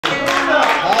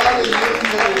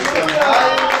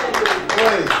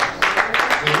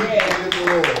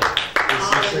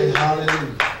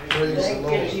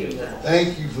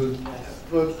Thank you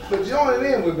for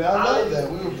joining in with me. I love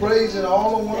that. We were praising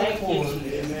all on one accord.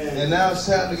 And now it's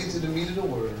time to get to the meat of the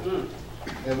word.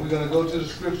 And we're going to go to the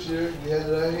scripture. We had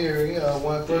it right here.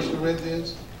 1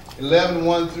 Corinthians 11,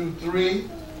 1 through 3.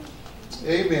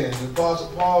 Amen. The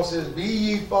Apostle Paul says, "Be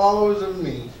ye followers of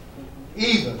me,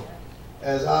 even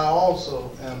as I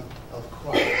also am of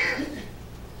Christ.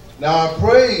 Now I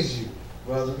praise you,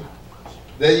 brother,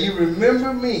 that you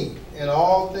remember me in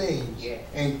all things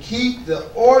and keep the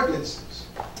ordinances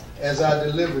as I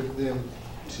delivered them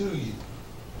to you.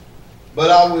 But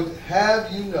I would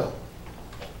have you know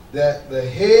that the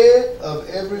head of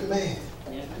every man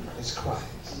is Christ.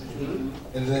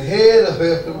 And the head of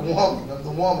every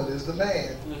woman is the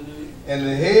man. And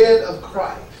the head of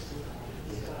Christ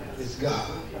is God."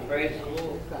 Praise the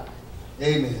Lord.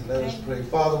 Amen. Let us pray.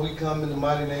 Father, we come in the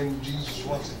mighty name of Jesus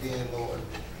once again, Lord,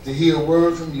 to hear a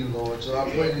word from you, Lord. So I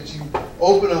pray that you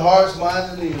open the hearts,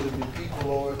 minds, and ears of your people,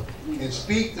 Lord, and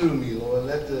speak through me, Lord.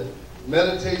 Let the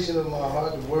meditation of my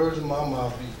heart, the words of my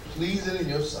mouth be pleasing in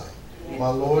your sight, my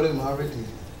Lord and my Redeemer,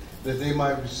 that they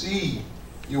might receive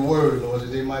your word, Lord, that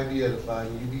they might be edified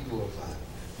and you be glorified.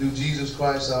 Through Jesus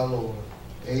Christ our Lord.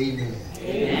 Amen.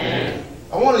 Amen.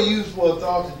 I want to use for a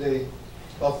thought today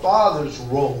a father's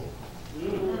role.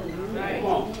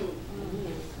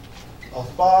 A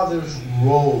father's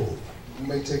role. You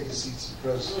may take your seats,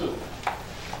 President.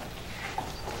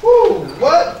 Woo!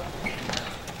 What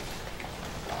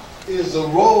is the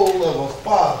role of a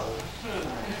father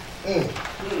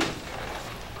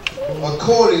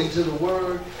according to the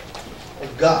word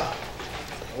of God?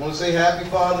 I want to say Happy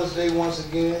Father's Day once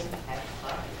again.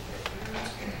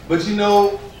 But you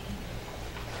know,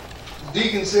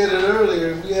 Deacon said it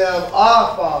earlier, we have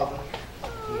our Father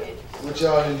which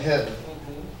art in heaven.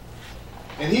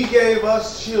 And he gave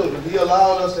us children. He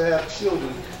allowed us to have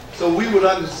children so we would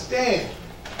understand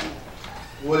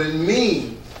what it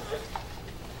means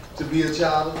to be a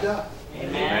child of God.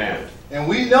 Amen. And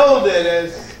we know that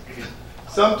as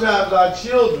sometimes our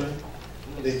children,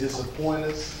 they disappoint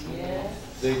us. Yes.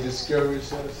 They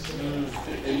discourage us.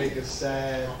 They make us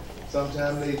sad.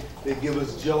 Sometimes they give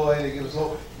us joy. They give us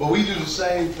hope. But we do the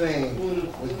same thing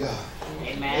with God.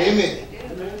 Amen. Amen.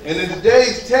 And in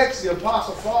today's text, the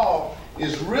Apostle Paul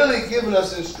is really giving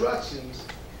us instructions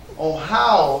on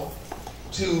how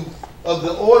to, of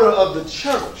the order of the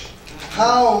church,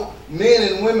 how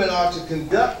men and women are to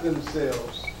conduct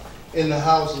themselves in the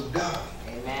house of God.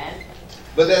 Amen.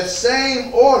 But that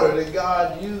same order that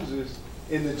God uses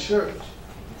in the church,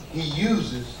 he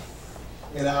uses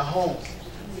in our homes.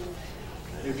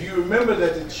 If you remember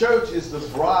that the church is the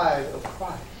bride of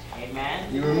Christ.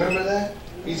 Amen. You remember that?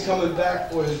 He's coming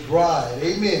back for his bride.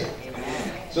 Amen.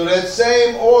 Amen. So that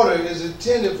same order is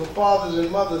intended for fathers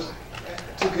and mothers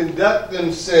to conduct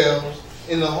themselves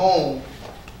in the home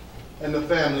and the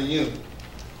family unit.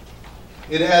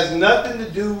 It has nothing to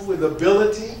do with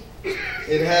ability.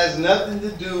 It has nothing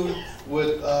to do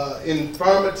with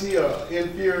infirmity or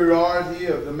inferiority.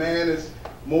 If the man is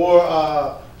more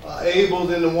able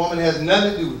than the woman, it has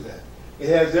nothing to do with that. It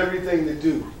has everything to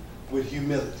do with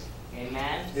humility.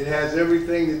 Amen. It has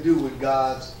everything to do with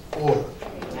God's order.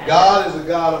 Amen. God is a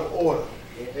God of order.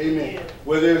 Amen.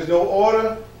 Where there's no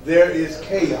order, there is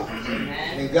chaos.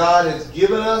 Amen. And God has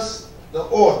given us the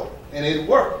order, and it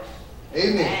works.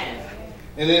 Amen. Amen.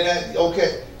 And then,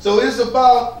 okay, so it's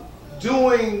about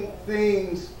doing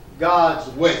things God's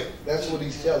way. That's what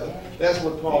he's telling. That's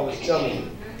what Paul is telling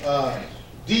you.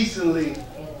 Decently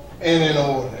and in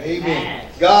order. Amen.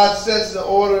 God sets the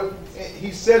order.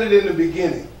 He set it in the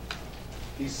beginning.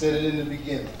 He said it in the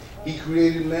beginning. He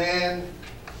created man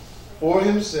for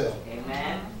himself.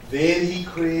 Amen. Then he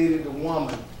created the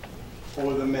woman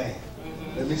for the man.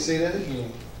 Let me say that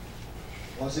again.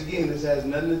 Once again, this has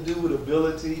nothing to do with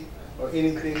ability or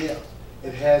anything else.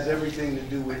 It has everything to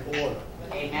do with order.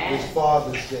 Amen. It's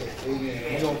Father's Day.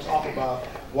 Amen. We're going to talk about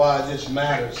why this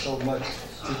matters so much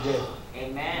today.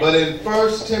 Amen. But in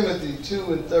 1 Timothy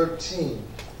 2 and 13,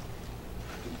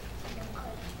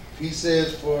 he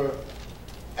says, for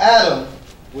Adam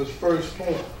was first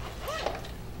formed,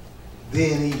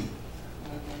 then Eve.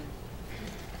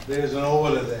 There's an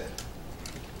order there.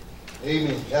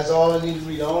 Amen. That's all I need to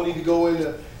read. I don't need to go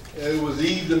into, it was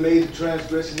Eve that made the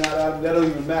transgression, not Adam. That don't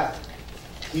even matter.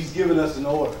 He's given us an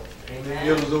order. Amen.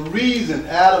 There was a reason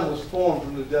Adam was formed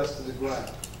from the dust of the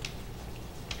ground.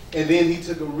 And then he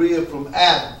took a rib from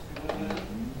Adam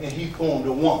and he formed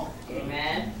a woman.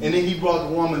 Amen. And then he brought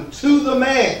the woman to the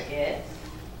man. Yes.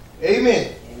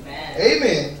 Amen. Amen.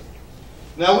 Amen.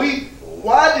 Now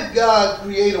why did God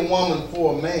create a woman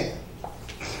for a man?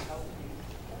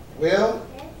 Well,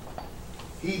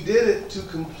 he did it to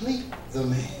complete the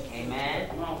man. Amen.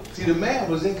 See, the man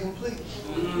was incomplete.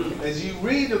 As you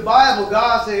read the Bible,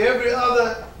 God said every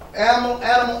other animal,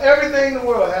 everything in the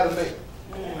world had a mate.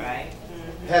 Right.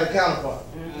 Had a counterpart.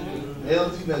 Male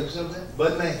and female, you see what I'm saying?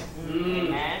 But man.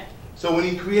 Amen. So when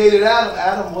he created Adam,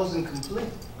 Adam wasn't complete.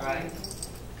 Right.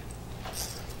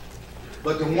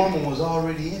 But the woman was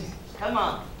already in it. Come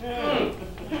on.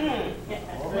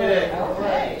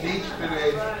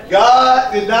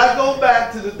 God did not go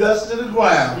back to the dust of the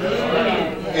ground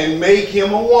and make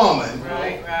him a woman.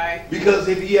 Right. Because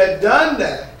if he had done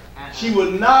that, she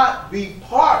would not be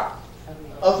part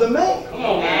of the man.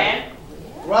 Amen.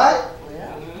 Right?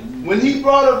 When he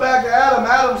brought her back to Adam,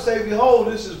 Adam said, behold,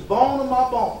 this is bone of my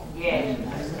bone Yes.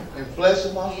 and flesh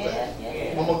of my flesh.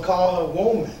 Yes. I'm going to call her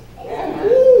woman.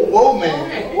 Woo,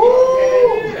 woman. Woo.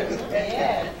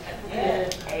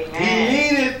 He Amen.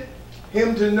 needed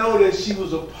him to know that she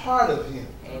was a part of him.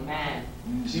 Amen.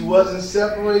 She wasn't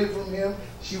separated from him.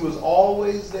 She was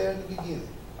always there in the beginning.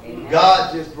 Amen.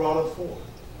 God just brought her forth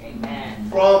Amen.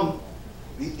 from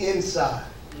the inside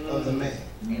of the man.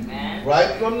 Amen.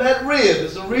 Right from that rib.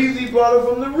 There's a reason he brought her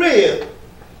from the rib.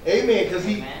 Amen. Because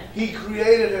he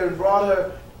created her and brought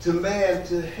her to man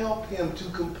to help him, to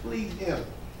complete him.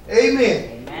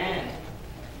 Amen. Amen.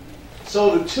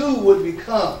 So the two would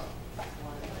become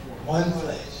one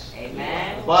flesh.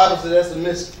 Amen. The Bible says that's a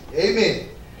mystery. Amen.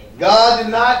 God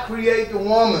did not create the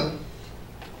woman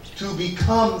to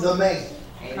become the man.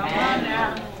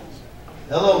 Amen.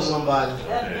 Hello, somebody.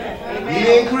 He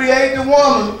didn't create the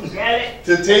woman Get it?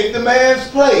 to take the man's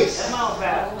place. Come on,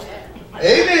 brother.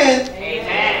 Amen.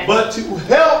 Amen. But to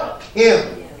help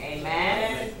him.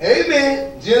 Amen.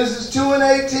 Amen. Genesis 2 and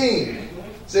 18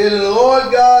 said, and the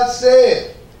Lord God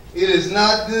said, it is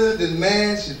not good that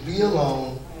man should be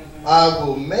alone. I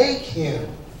will make him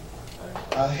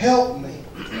a helpmate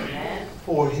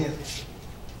for him.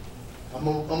 I'm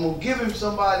going to give him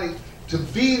somebody to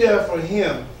be there for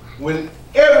him when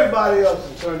everybody else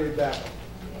has turned their back on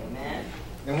him. Amen.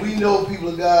 And we know, people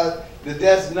of God, that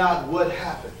that's not what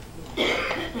happened.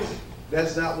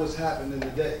 That's not what's happened in the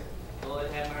day. Lord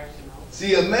have mercy.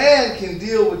 See, a man can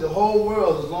deal with the whole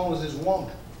world as long as his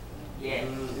woman Yes.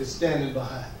 is standing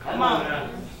behind. Come on.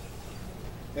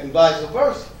 And vice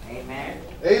versa. Amen.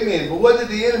 Amen. But what did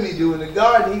the enemy do? In the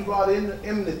garden, he brought in the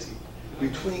enmity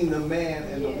between the man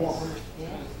and the woman.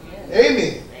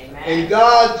 Amen. Amen. And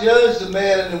God judged the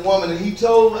man and the woman. And he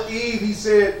told Eve, he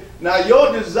said, now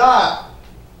your desire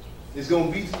is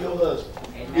going to be to your husband.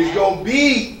 Amen. It's going to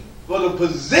be for the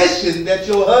position that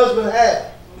your husband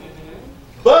had.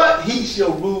 But he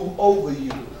shall rule over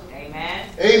you. Amen.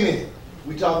 Amen.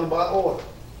 We're talking about order.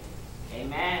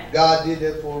 Amen. God did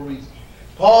that for a reason.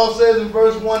 Paul says in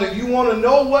verse 1, if you want to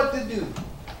know what to do,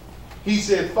 he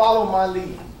said, follow my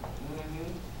lead.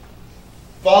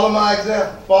 Follow my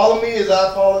example. Follow me as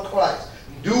I follow Christ.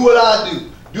 Do what I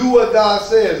do. Do what God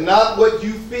says, not what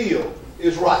you feel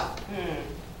is right.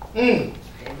 Amen.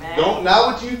 Don't,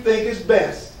 not what you think is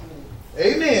best.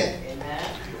 Amen.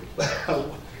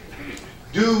 Amen.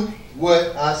 Do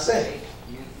what I say.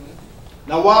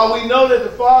 Now, while we know that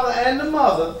the father and the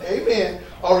mother, amen,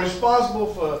 are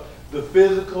responsible for the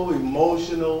physical,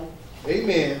 emotional,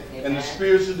 amen, and the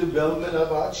spiritual development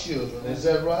of our children. Is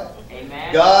that right?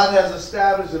 Amen. God has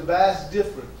established a vast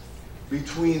difference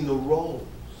between the roles.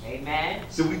 Amen.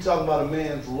 So we talk about a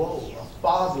man's role, a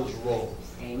father's role.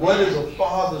 Amen. What is a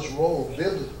father's role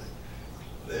biblically?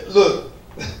 Look,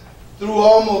 through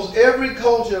almost every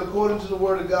culture, according to the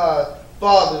Word of God,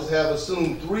 fathers have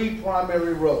assumed three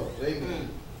primary roles. Amen.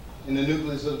 In the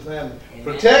nucleus of the family. Amen.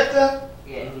 Protector,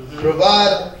 Yes.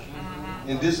 provider,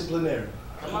 and disciplinary.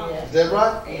 Come on. Is that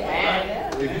right?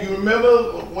 Amen. If you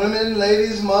remember, women,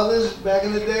 ladies, mothers, back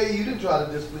in the day, you didn't try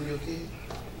to discipline your kids.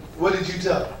 What did you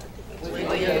tell them?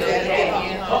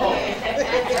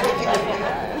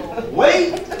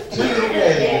 Wait till your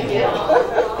daddy.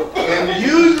 And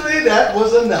usually that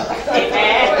was enough.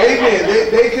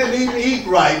 Amen. They couldn't even eat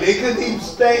right. They couldn't even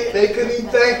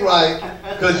think right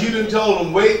because you done told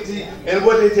them wait till. And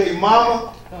what they tell you,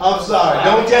 Mama, I'm sorry.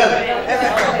 Don't tell it.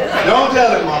 Don't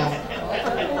tell it, Mama.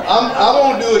 I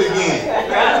won't do it again.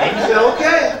 And you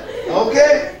say,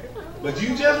 okay, but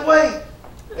you just wait.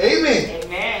 Amen.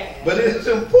 Amen. But it's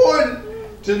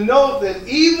important to note that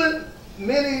even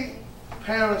many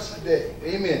parents today,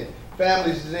 amen,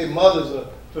 families today, mothers are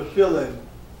fulfilling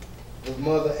the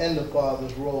mother and the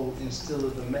father's role in still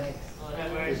of the man.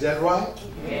 Is that right?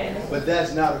 Yes. But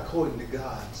that's not according to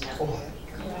God's order.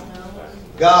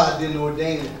 God didn't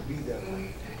ordain it to be that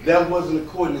way. That wasn't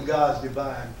according to God's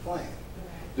divine plan.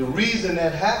 The reason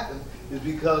that happened is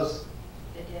because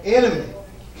enemy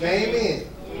came in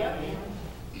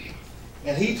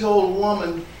And he told the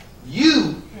woman,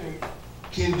 you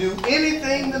can do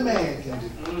anything the man can do.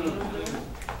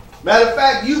 Matter of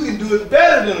fact, you can do it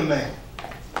better than a man.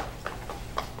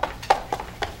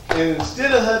 And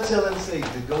instead of her telling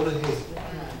Satan to go to hell,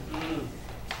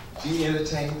 she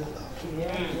entertained the thought.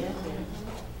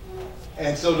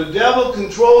 And so the devil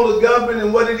controlled the government,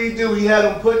 and what did he do? He had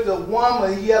him put the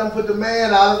woman, he had him put the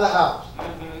man out of the house.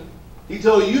 He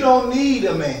told you don't need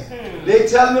a man. They're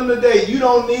telling him today, you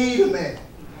don't need a man.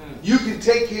 You can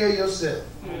take care of yourself.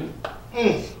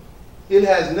 It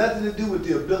has nothing to do with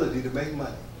the ability to make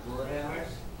money.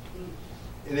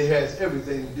 And it has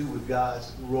everything to do with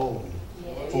God's role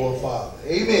for a father.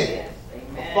 Amen.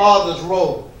 A father's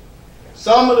role.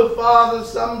 Some of the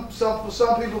fathers, for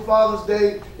some people, Father's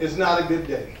Day is not a good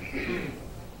day.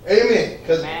 Amen.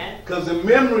 Because the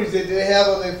memories that they have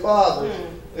of their fathers,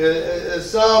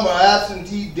 some are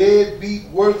absentee, deadbeat,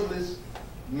 worthless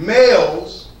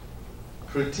males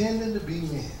pretending to be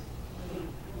men.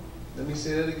 Let me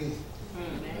say that again.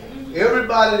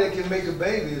 Everybody that can make a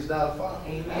baby is not a father.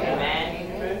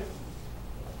 Amen.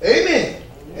 Amen.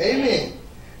 Amen.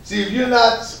 See, if you're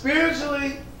not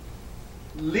spiritually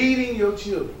leading your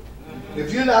children,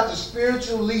 if you're not the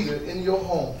spiritual leader in your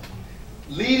home,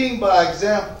 leading by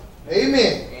example,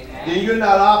 amen, then you're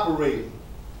not operating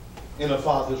in a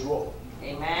father's role.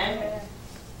 Amen.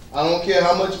 I don't care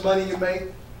how much money you make.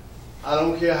 I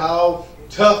don't care how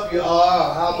tough you are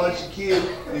or how much you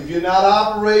kid. If you're not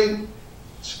operating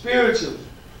spiritually,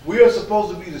 we are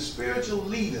supposed to be the spiritual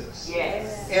leaders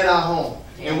in our home.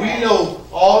 And we know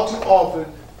all too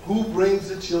often who brings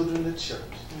the children to church.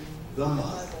 The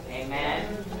mother.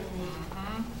 Amen.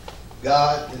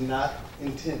 God did not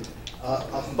intend it.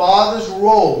 A father's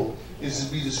role is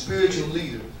to be the spiritual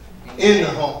leader in the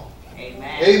home.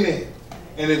 Amen. Amen.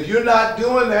 And if you're not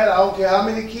doing that, I don't care how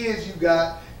many kids you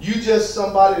got, you just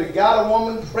somebody that got a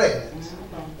woman pregnant.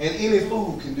 And any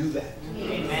fool can do that.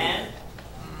 Amen.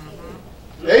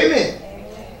 Amen.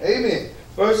 Amen.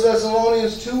 1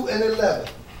 Thessalonians 2 and 11.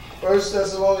 1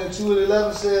 Thessalonians 2 and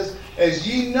 11 says, as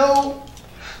ye know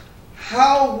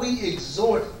how we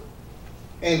exhort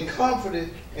and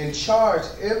comforted and charge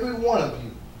every one of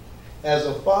you, as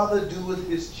a father doeth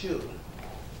his children.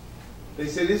 They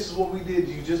said this is what we did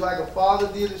to you. Just like a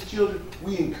father did his children,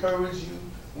 we encouraged you,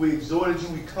 we exhorted you,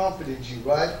 we comforted you,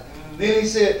 right? Then he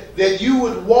said that you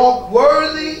would walk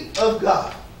worthy of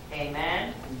God.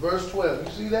 Amen. In verse 12,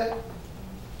 you see that?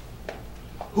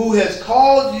 Who has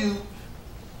called you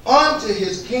unto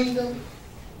his kingdom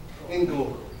and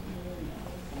glory.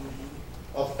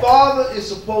 A father is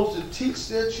supposed to teach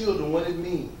their children what it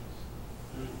means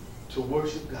to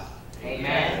worship God.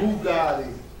 Amen. Who God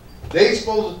is.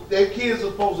 Their kids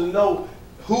are supposed to know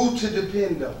who to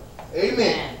depend on.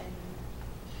 Amen.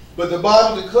 But the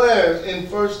Bible declares in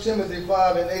 1 Timothy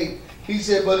 5 and 8, he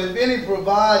said, but if any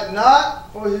provide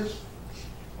not for his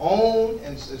own,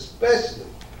 and especially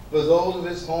for those of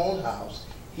his own house,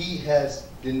 he has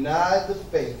denied the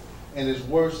faith and is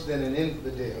worse than an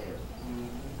infidel.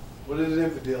 What is an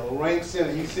infidel? A rank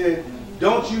sinner. He said,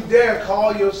 don't you dare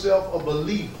call yourself a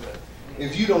believer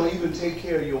if you don't even take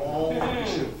care of your own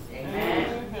children.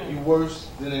 Amen. You're worse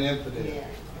than an infidel.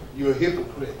 You're a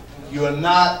hypocrite. You are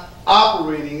not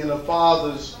operating in a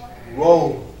father's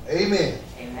role. Amen.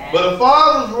 Amen. But a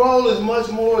father's role is much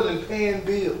more than paying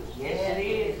bills. Yes, it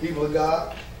is. People of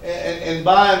God. And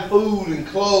buying food and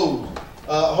clothes.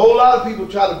 A whole lot of people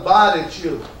try to buy their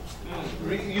children.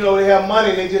 You know, they have money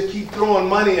and they just keep throwing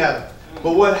money at them.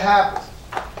 But what happens?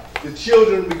 The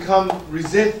children become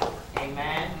resentful.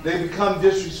 Amen. They become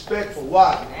disrespectful.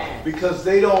 Why? Amen. Because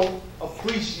they don't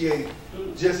appreciate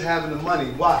just having the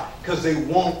money. Why? Because they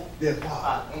want their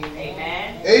father.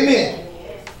 Amen. Amen.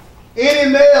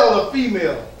 Any male or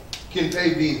female can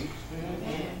pay bills.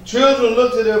 Children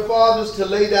look to their fathers to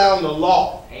lay down the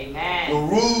law. Amen. The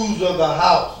rules of the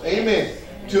house. Amen.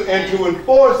 And to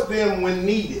enforce them when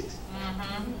needed.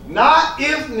 Not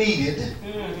if needed.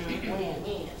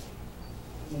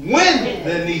 When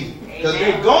they're needed. Because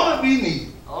they're going to be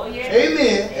needed. Oh, yeah.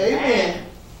 Amen. Amen.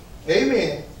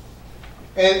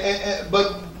 Amen.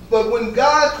 But when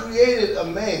God created a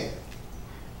man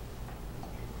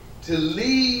to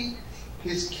lead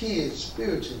his kids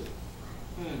spiritually,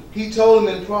 he told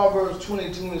them in Proverbs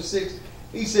 22 and 6,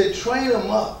 he said, train them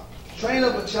up. Train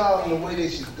up a child in the way they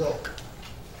should go.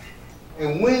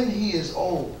 And when he is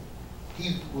old,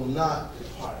 he will not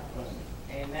depart from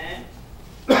it. Amen.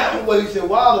 But he said,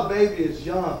 while the baby is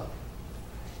young,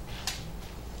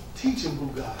 teach him who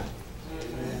God is.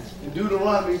 Amen. In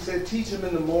Deuteronomy, he said, teach him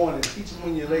in the morning. Teach him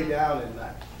when you lay down at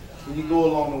night. When you go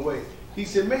along the way. He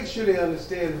said, make sure they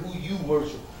understand who you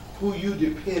worship, who you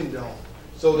depend on,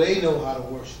 so they know how to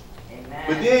worship. Amen.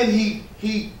 But then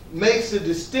he makes a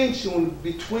distinction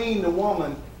between the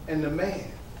woman and the man.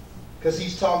 Because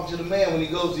he's talking to the man when he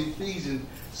goes to Ephesians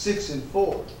 6 and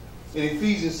 4. In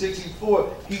Ephesians 6 and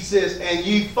 4, he says, and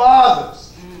ye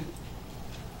fathers,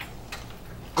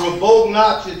 provoke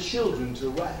not your children to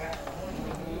wrath.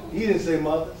 He didn't say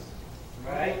mothers.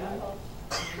 Right.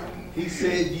 He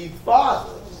said, ye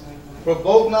fathers,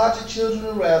 provoke not your children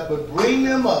to wrath, but bring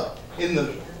them up in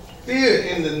the fear,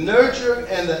 in the nurture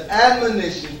and the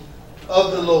admonition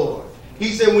of the Lord. He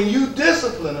said, when you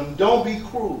discipline them, don't be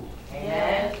cruel.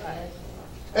 Amen.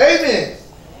 Amen.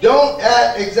 Don't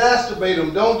exacerbate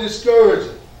them. Don't discourage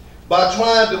them by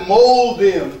trying to mold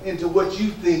them into what you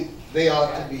think they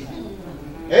ought to be.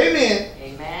 Amen.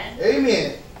 Amen.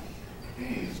 Amen.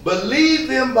 But lead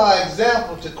them by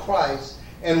example to Christ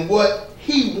and what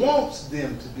he wants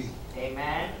them to be.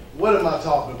 Amen. What am I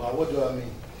talking about? What do I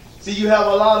mean? See, you have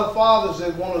a lot of fathers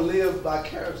that want to live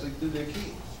vicariously through their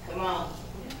kids. Come on.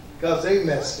 Because they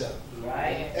messed up.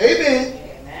 Right. Amen.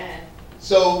 Amen.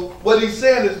 So what he's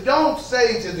saying is, don't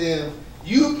say to them,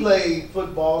 you play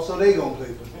football, so they going to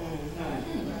play football.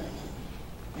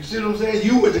 You see what I'm saying?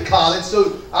 You went to college,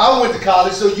 so I went to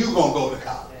college, so you going to go to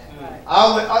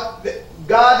college.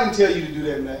 God didn't tell you to do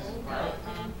that, man.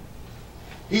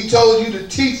 He told you to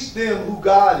teach them who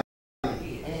God is.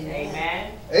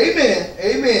 Amen. Amen.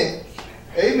 Amen.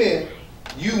 Amen.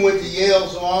 You went to Yale,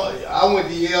 so I went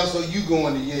to Yale, so you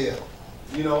going to Yale.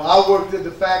 You know, I worked at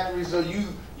the factory, so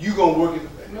you going to work at the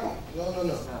factory.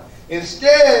 No.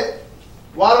 Instead,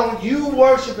 why don't you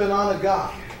worship and honor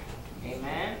God?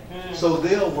 Amen. So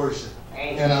they'll worship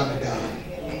and honor God.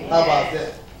 Amen. How about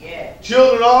that? Yeah.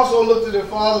 Children also look to their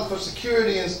father for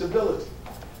security and stability.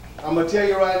 I'm going to tell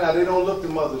you right now, they don't look to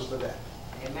mothers for that.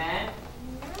 Amen.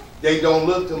 They don't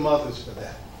look to mothers for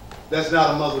that. That's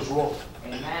not a mother's role.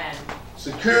 Amen.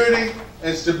 Security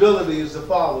and stability is the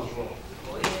father's role.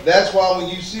 Oh, yeah. That's why when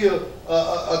you see a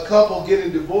couple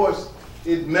getting divorced,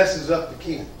 it messes up the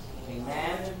kids.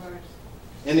 Amen.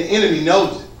 And the enemy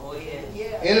knows it. Oh,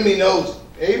 yeah. Enemy knows it.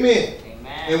 Amen.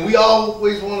 Amen. And we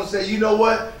always want to say, you know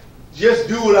what? Just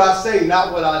do what I say,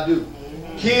 not what I do.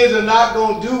 Kids are not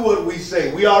going to do what we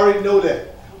say. We already know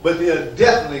that. But they're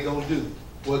definitely going to do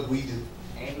what we do.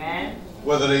 Amen.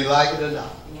 Whether they like it or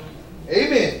not.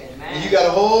 Amen. Amen. And you got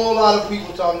a whole lot of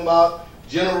people talking about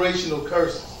generational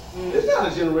curses. It's not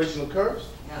a generational curse.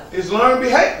 No. It's learned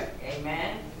behavior.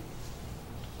 Amen.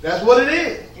 That's what it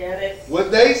is. Jealous.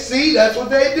 What they see, that's what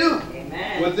they do.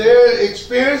 Amen. What their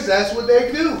experience, that's what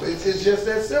they do. It's just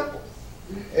that simple.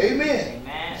 Amen.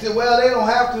 Amen. You say, well, they don't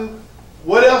have to.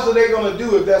 What else are they going to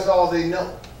do if that's all they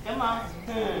know? Come on.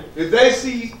 If they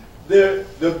see the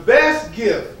best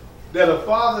gift that a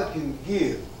father can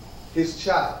give his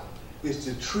child is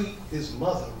to treat his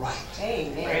mother right.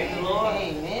 Amen. Praise the Lord.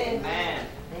 Amen. Amen.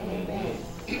 Amen.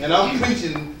 And I'm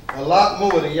preaching a lot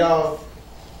more than y'all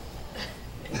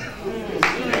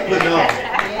putting on.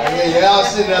 Y'all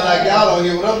sitting there like y'all don't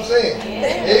hear what I'm saying.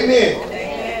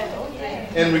 Amen.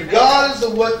 And regardless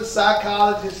of what the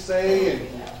psychologists say and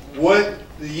what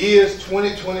the year's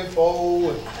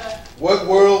 2024 and what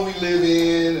world we live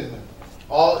in and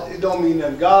all, it don't mean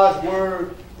that God's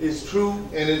word is true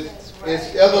and it's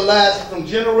everlasting from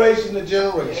generation to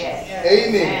generation. Yes.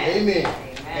 Amen. Amen.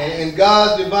 And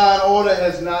God's divine order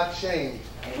has not changed.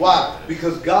 Why?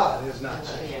 Because God has not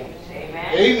changed.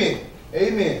 Amen. Amen.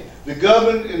 Amen. The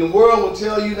government in the world will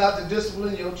tell you not to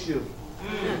discipline your children.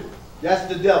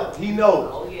 That's the devil. He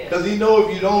knows. Because he knows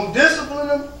if you don't discipline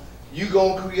them, you're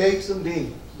going to create some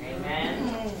demons. Amen.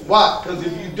 Why? Because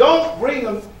if you don't bring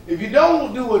them, if you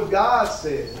don't do what God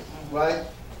says, right?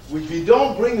 If you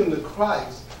don't bring them to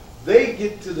Christ, they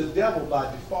get to the devil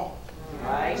by default.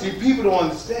 Right. See, people don't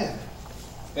understand that.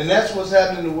 And that's what's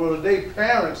happening in the world today.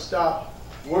 Parents stop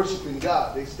worshiping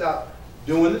God. They stop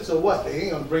doing it. So what? They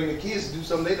ain't going to bring the kids to do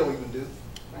something they don't even do.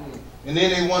 And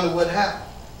then they wonder what happened.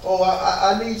 Oh,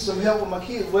 I need some help with my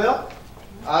kids. Well,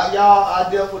 I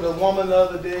dealt with a woman the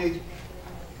other day,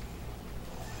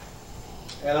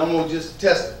 and I'm going to just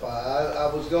testify.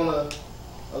 I was going to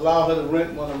allow her to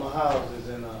rent one of my houses,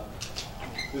 and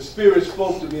the Spirit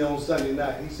spoke to me on Sunday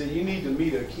night. He said, you need to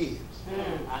meet her kids.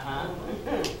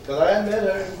 Because I hadn't met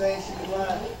her, everything she was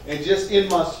lying. And just in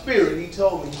my spirit, he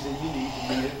told me, he said, you need to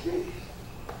meet her kids.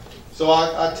 So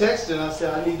I texted and I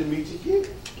said, I need to meet your kids.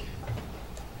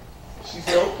 She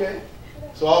said, okay.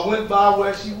 So I went by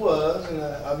where she was, and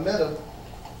I met her.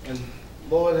 And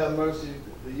Lord have mercy,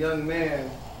 the young man.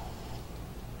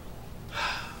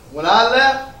 When I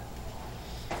left,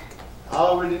 I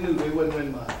already knew they wouldn't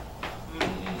rent mine.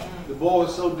 The boy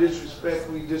was so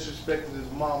disrespectful. He disrespected his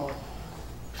mama.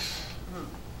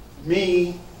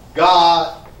 Me,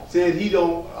 God, said he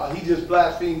just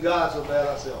blasphemed God so bad.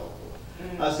 I said, oh.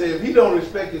 I said, if he don't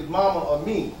respect his mama or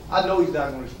me, I know he's not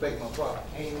going to respect my father.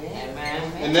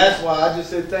 Amen. And that's why I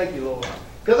just said, thank you, Lord.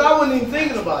 Because I wasn't even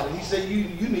thinking about it. He said,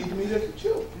 you need to meet at the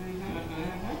children.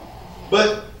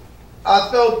 But I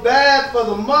felt bad for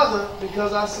the mother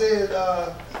because I said,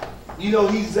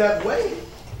 he's that way.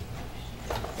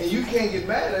 And you can't get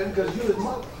mad at him because you're his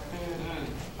mother.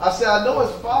 I said, I know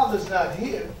his father's not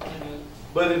here.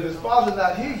 But if his father's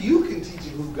not here, you can teach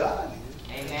him who God is.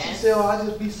 Amen. She said, I'll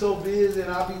just be so busy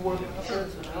and I'll be working. I said,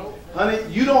 honey,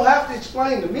 you don't have to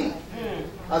explain to me.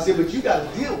 I said, but you got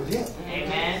to deal with him.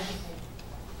 Amen.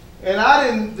 And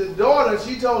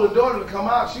she told the daughter to come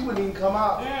out. She wouldn't even come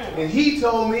out. And he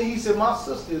told me, he said, my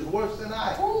sister is worse than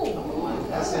I.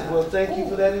 I said, well, thank you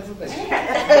for that information.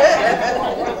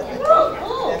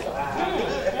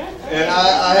 And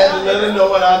I had to let her know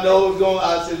what I know was going on.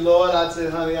 I said, Lord,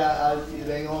 honey, it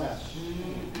ain't going to happen.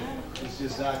 It's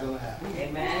just not going to happen.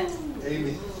 Amen.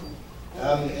 Amen.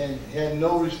 And had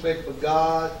no respect for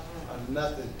God or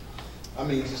nothing.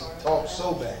 Just talked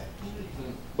so bad.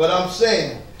 But I'm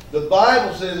saying, the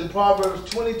Bible says in Proverbs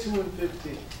 22 and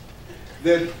 15,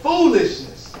 that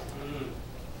foolishness,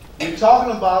 we're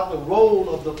talking about the role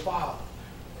of the father.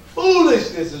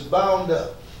 Foolishness is bound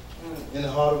up in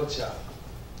the heart of a child.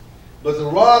 But the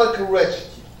rod of correction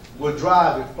will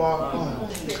drive it far from him.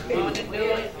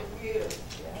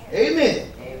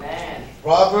 Amen. Amen.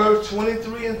 Proverbs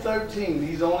 23 and 13.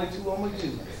 These only two I'm going to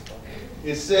use.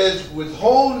 It says,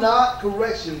 withhold not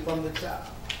correction from the child.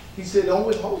 He said, don't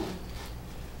withhold it.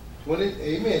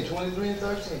 Amen. 23 and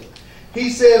 13. He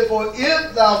said, for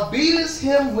if thou beatest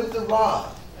him with the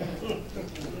rod,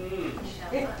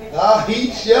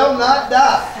 he shall not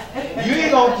die. You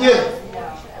ain't going to kill him.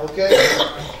 Okay?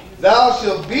 Thou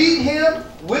shalt beat him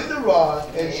with the rod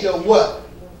and shall what?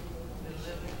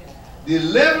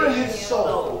 Deliver his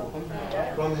soul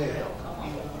from hell.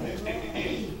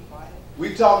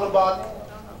 We talking about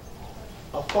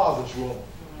a father's role.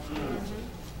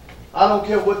 I don't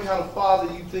care what kind of father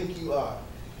you think you are.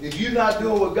 If you're not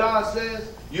doing what God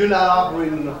says, you're not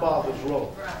operating in the father's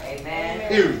role. Amen.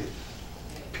 Period.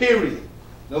 Period.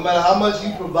 No matter how much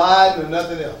you provide or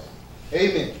nothing else.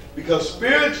 Amen. Because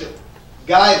spiritual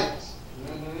guidance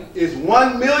is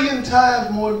 1,000,000 times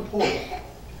more important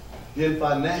than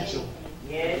financial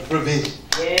provision.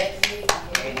 Yes.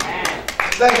 Amen.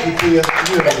 Thank you for your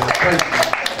Thank you.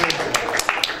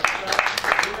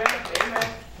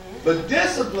 But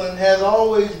discipline has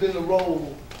always been the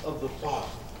role of the father.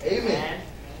 Amen.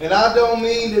 And I don't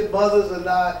mean that mothers are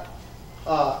not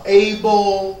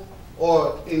able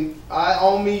I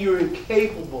don't mean you're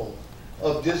incapable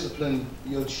of disciplining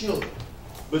your children.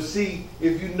 But see,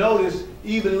 if you notice,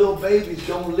 even little babies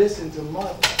don't listen to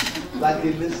mother like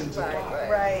they listen to father.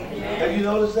 Right. Have you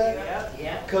noticed that?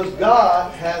 Yeah. Because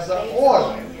God has an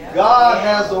order. God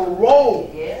has a role.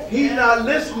 He's not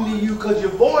listening to you because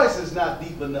your voice is not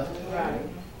deep enough.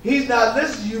 He's not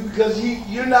listening to you because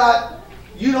you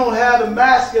don't have the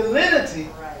masculinity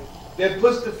that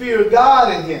puts the fear of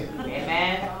God in him.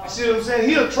 Amen. See what I'm saying?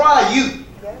 He'll try you.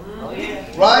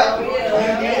 Right?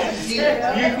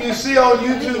 You see on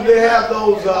YouTube they have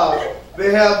those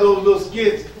little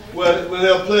skits where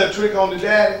they'll play a trick on the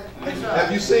daddy.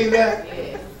 Have you seen that?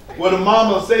 Where the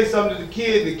mama will say something to the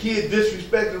kid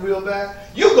disrespect it real bad.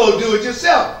 You go do it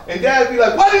yourself. And dad be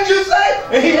like, what did you say?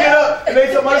 And he get up and they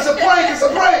tell me, it's a prank, it's a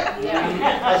prank.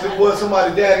 I said, boy,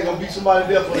 daddy gonna beat somebody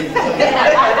there for you.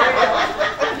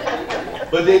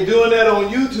 But they doing that on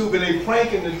YouTube and they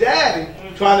pranking the daddy,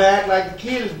 trying to act like the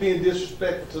kid is being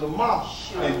disrespectful to the mom.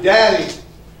 And daddy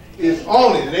is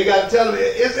on it. And they got to tell him,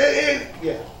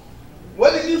 yeah.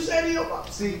 What did you say to your mom?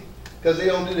 See, because they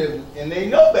don't do that. And they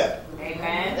know better.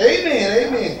 Amen.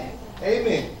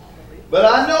 Amen. But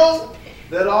I know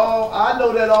that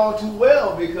all too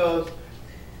well because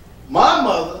my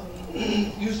mother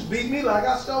used to beat me like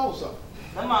I stole something.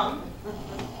 Come on.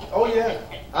 Oh, yeah.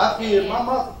 I feared my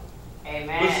mother.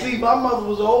 Amen. But see, my mother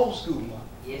was an old school mother.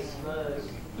 Yes, it was.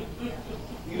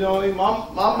 You know what I mean?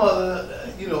 My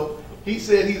mother, he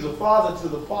said he's a father to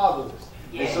the fatherless.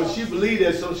 Yes. And so she believed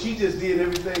that, so she just did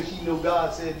everything she knew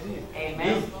God said did.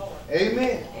 Amen.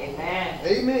 Amen. Amen.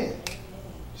 Amen.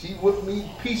 She whipped me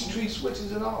peach tree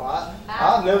switches and all.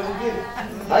 I'll never forget it.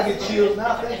 I get chills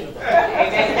now thinking about it.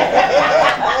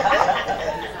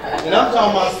 And I'm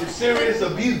talking about some serious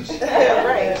abuse.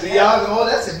 Right. See, y'all go, oh,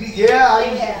 that's abuse. Yeah,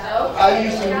 I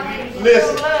used to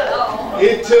listen.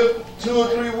 It took 2 or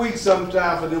 3 weeks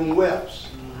sometime for them whelps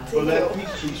for that peach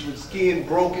trees with skin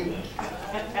broken.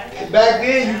 And back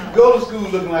then, you could go to school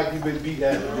looking like you've been beat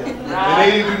half to death.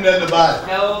 And they didn't do nothing about it.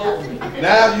 No.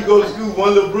 Now you go to school,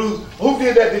 one little bruise. Who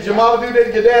did that? Did your mama do that?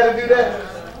 Did your daddy do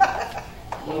that?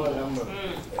 Lord, I'm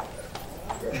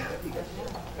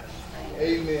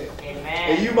Amen. Amen.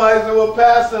 And you might say, well,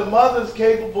 Pastor, a mother's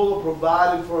capable of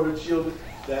providing for her children.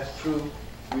 That's true.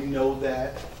 We know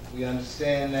that. We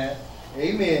understand that.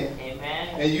 Amen.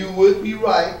 Amen. And you would be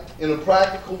right in a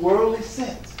practical worldly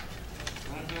sense.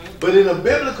 But in a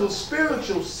biblical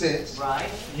spiritual sense, right,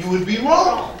 you would be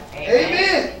wrong.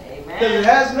 Amen. Because it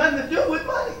has nothing to do with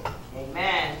money.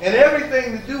 Amen. And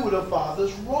everything to do with a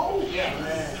father's role.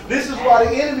 Yes. This is why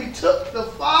the enemy took the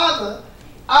father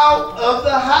out of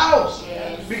the house.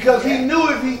 Yes. Because he knew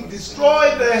if he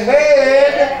destroyed the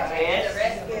head,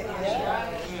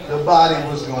 Yes. the body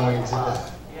was going to die.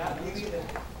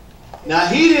 Now,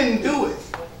 he didn't do it.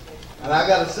 And I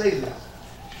got to say this.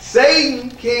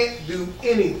 Satan can't do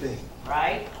anything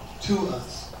Right. to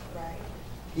us.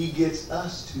 He gets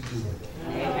us to do it.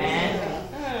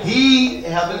 Amen. He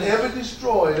haven't ever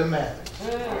destroyed a marriage.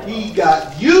 He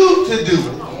got you to do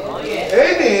it. Oh, yes.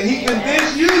 Amen. He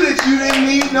convinced you that you didn't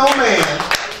need no man.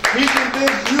 He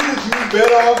convinced you that you were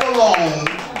better off alone,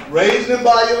 raising him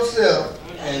by yourself.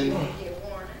 And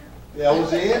that was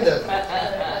the end of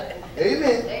it.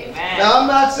 Amen. Amen. Now, I'm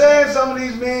not saying some of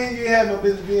these men you have no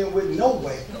business being with. No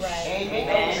way.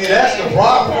 Amen. See, that's the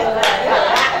problem.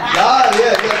 God,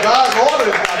 God's order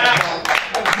is not the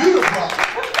problem. You the problem.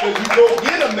 Because you go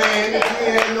get a man that you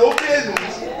ain't had no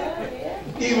business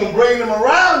even bring them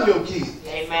around your kids.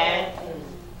 Amen.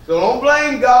 So don't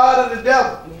blame God or the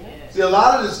devil. See, a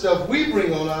lot of this stuff we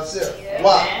bring on ourselves.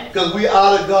 Why? Because we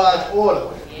out of God's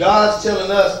order. God's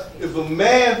telling us if a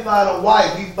man find a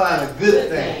wife, he find a good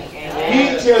thing. He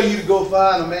can tell you to go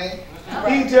find a man.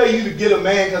 He can tell you to get a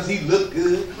man because he look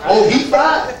good. Oh, he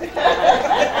fine.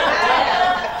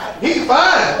 He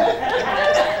fine.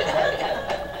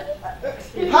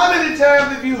 How many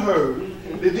times have you heard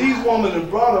that these women have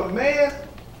brought a man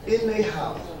in their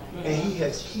house and he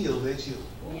has killed their children?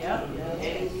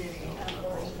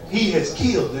 He has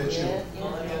killed their children.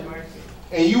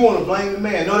 And you want to blame the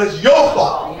man. No, that's your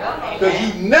fault. Because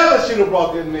you never should have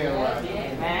brought that man around.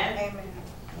 Amen.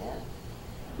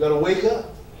 You got to wake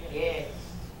up. Yes.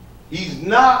 He's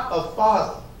not a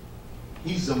father.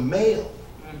 He's a male.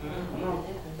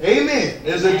 Amen.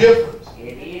 There's a difference.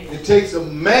 It takes a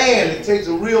man, it takes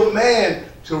a real man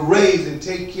to raise and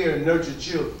take care and nurture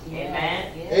children.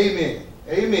 Amen. Amen.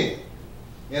 Amen.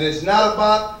 And it's not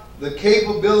about the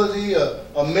capability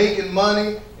of making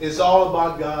money. It's all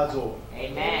about God's order.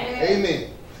 Amen. Amen.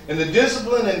 And the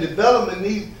discipline and development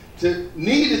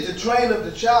needed to train up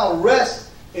the child rests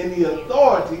in the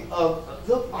authority of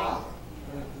the father.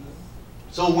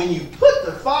 So when you put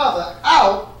the father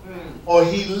out or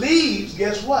he leaves,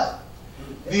 guess what?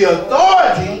 The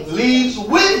authority leaves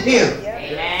with him.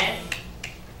 Amen.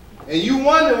 And you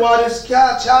wonder why this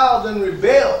child doesn't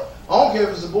rebel. I don't care if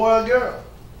it's a boy or a girl.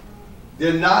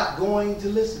 They're not going to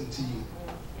listen to you.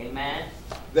 Amen.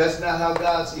 That's not how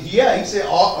God said. Yeah, he said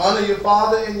honor your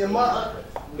father and your mother.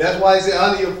 That's why he said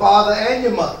honor your father and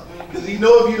your mother. Because he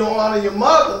know if you don't honor your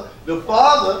mother, the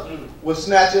father will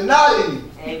snatch a knot in you.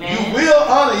 Amen. You will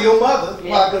honor your mother.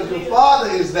 Why? Because your father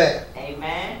is there.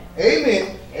 Amen.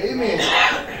 Amen.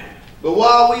 Amen. But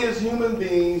while we as human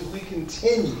beings, we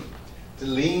continue to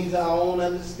lean to our own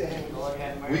understanding.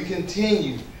 We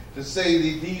continue to say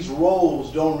that these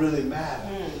roles don't really matter.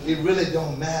 It really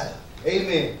don't matter.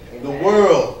 Amen. The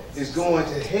world is going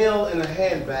to hell in a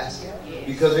handbasket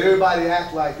because everybody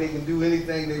acts like they can do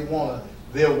anything they want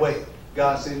their way.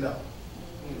 God said no.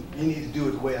 You need to do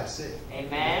it the way I said.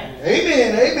 Amen.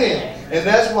 Amen. Amen. And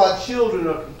that's why children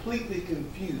are completely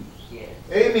confused. Yes.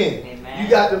 Amen. Amen. You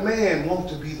got the man want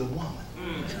to be the woman.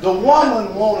 The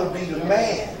woman want to be the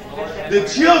man. The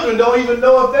children don't even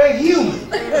know if they're human.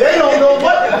 They don't know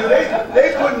what to do.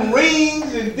 They putting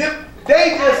rings and dip.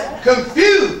 They just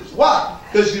confused. Why?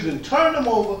 Because you can turn them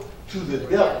over to the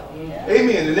devil.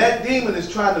 Amen. And that demon is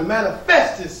trying to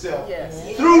manifest itself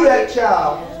through that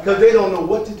child because they don't know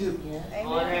what to do.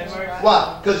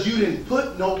 Why? Because you didn't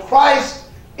put no Christ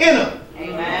in them.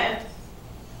 Amen.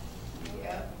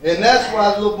 And that's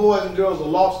why little boys and girls are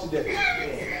lost today.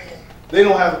 They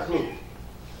don't have a clue.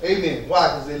 Amen. Why?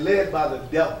 Because they're led by the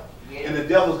devil. And the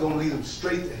devil's going to lead them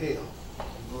straight to hell.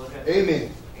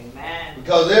 Amen. Amen.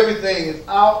 Because everything is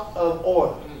out of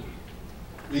order.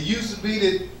 It used to be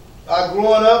that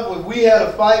growing up, when we had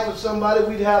a fight with somebody,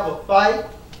 we'd have a fight,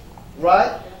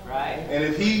 right? Right. And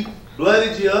if he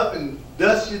blooded you up and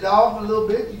dusted you off a little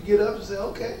bit, you get up and say,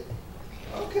 okay,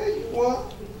 you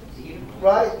won.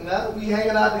 right? Now we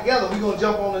hanging out together. We gonna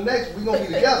jump on the next. We gonna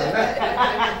be together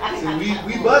now. See,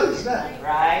 we buddies now.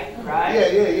 Right.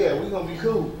 Yeah. We gonna be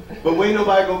cool. But we ain't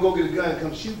nobody gonna go get a gun and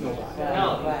come shoot nobody.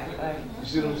 No. Right. You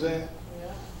see what I'm saying?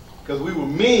 Because we were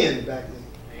men back then.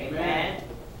 Amen.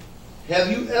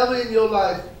 Have you ever in your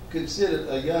life considered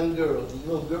a young girl,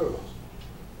 little girls,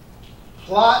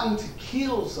 plotting to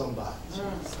kill somebody,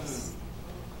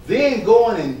 then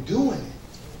going and doing it,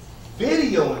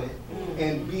 videoing it,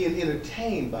 and being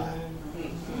entertained by it?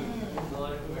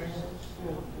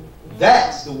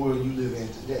 That's the world you live in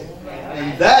today.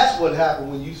 And that's what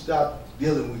happened when you stop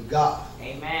dealing with God.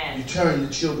 Amen. You turn your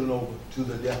children over to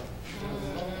the devil.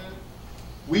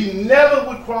 We never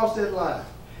would cross that line.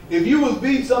 If you was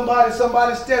beating somebody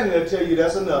standing there tell you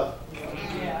that's enough.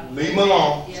 Leave him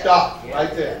alone. Stop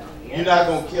right there. You're not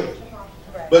going to kill him.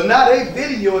 But now they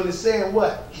videoing and saying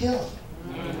what? Kill him.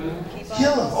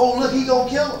 Kill him. Oh, look, he going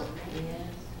to kill him.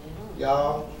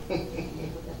 Y'all,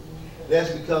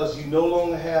 that's because you no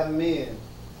longer have men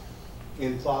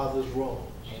in father's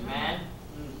role. Amen.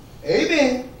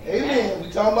 Amen. Amen. We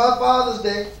talking about Father's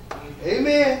Day.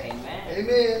 Amen.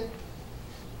 Amen.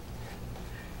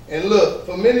 And look,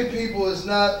 for many people, it's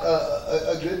not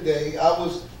a good day. I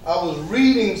was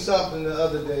reading something the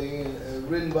other day,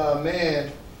 written by a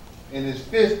man in his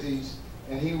 50s,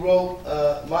 and he wrote,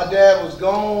 my dad was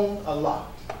gone a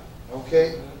lot,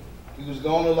 okay? He was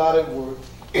gone a lot at work.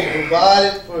 He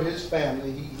provided for his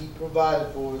family. He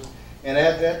provided for us. And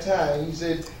at that time, he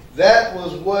said, that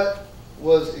was what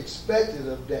was expected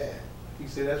of Dad. He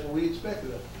said, that's what we expected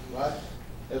of him, right?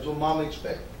 That's what Mama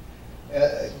expected.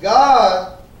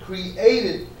 God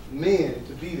created men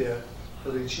to be there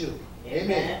for their children.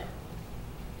 Amen.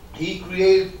 He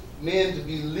created men to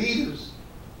be leaders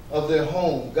of their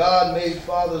home. God made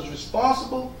fathers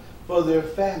responsible for their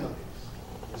families.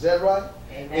 Is that right?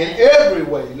 Amen. In every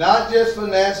way, not just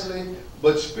financially,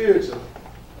 but spiritually.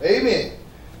 Amen.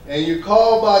 And you're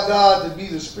called by God to be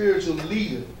the spiritual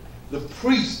leader, the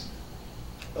priest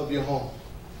of your home.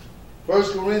 1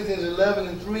 Corinthians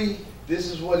 11:3, this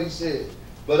is what he said.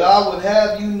 But I would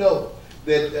have you know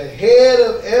that the head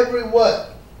of every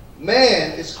what?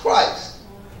 Man is Christ.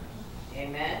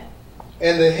 Amen.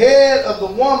 And the head of the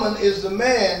woman is the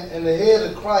man, and the head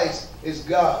of Christ is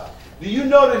God. Do you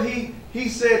know that he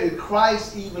said that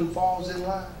Christ even falls in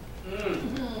line?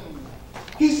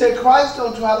 He said Christ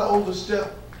don't try to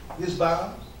overstep his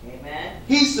bounds. Amen.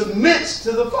 He submits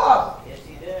to the Father. Yes,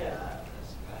 he does.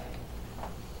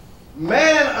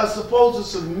 Men are supposed to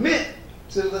submit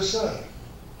to the Son,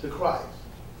 to Christ.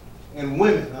 And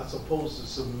women are supposed to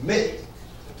submit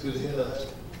to their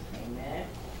husband. Amen.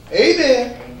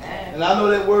 Amen. Amen. And I know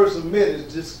that word submit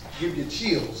is just give you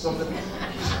chills. Something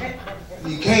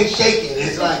you can't shake it.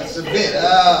 It's like submit.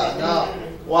 No.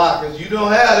 Why? Because you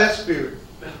don't have that spirit.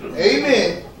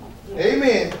 Amen.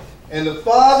 Amen. And the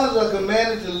fathers are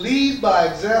commanded to lead by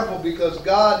example because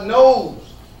God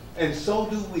knows, and so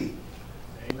do we.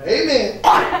 Amen.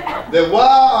 That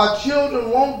while our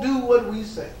children won't do what we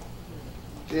say,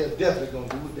 they're definitely going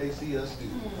to do what they see us do.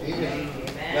 Amen.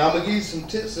 Now I'm going to give you some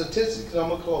statistics and I'm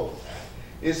going to close.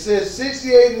 It says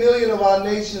 68 million of our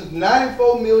nation's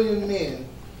 94 million men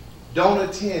don't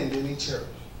attend any church.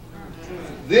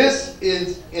 This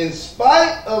is in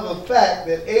spite of the fact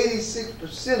that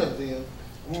 86% of them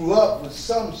grew up with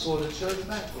some sort of church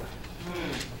background.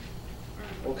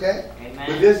 Okay? Amen.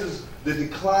 But this is the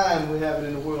decline we're having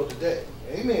in the world today.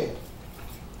 Amen.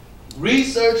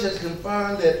 Research has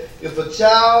confirmed that if a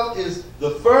child is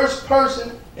the first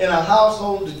person in a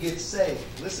household to get saved,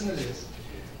 listen to this,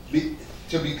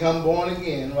 to become born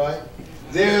again, right?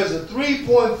 There is a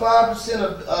 3.5%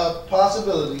 of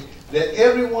possibility that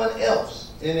everyone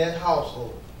else in that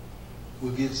household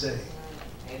will get saved.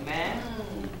 Amen.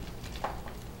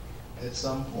 At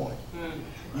some point.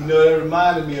 You know, that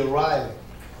reminded me of Riley.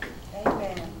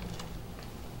 Amen.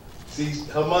 See,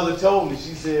 her mother told me,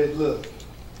 she said, look,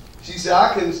 she said,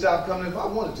 I couldn't stop coming if I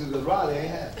wanted to because Riley ain't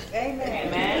happy. Amen.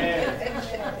 Amen.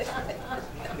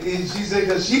 And she said,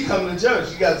 because she coming to church.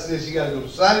 She got to go to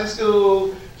Sunday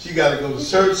school. She got to go to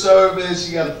church service.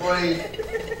 She got to pray.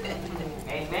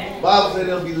 Amen. The Bible said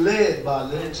they'll be led by a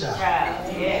little child.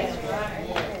 Yes.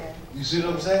 You see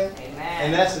what I'm saying? Amen.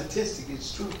 And that statistic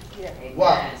is true. Yeah.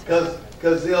 Why?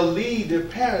 Because they'll lead their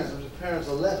parents if the parents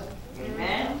will let them.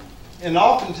 Amen. And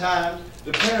oftentimes,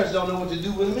 the parents don't know what to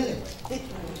do with them anyway.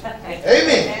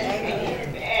 Amen.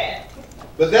 Amen.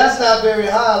 But that's not very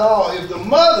high at all. If the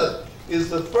mother is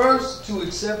the first to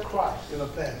accept Christ in a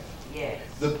family, Yes.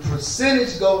 the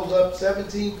percentage goes up.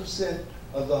 17%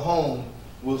 of the home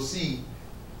will see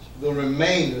the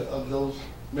remainder of those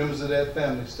members of that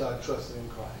family start trusting in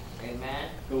Christ. Amen.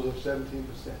 Goes up 17%.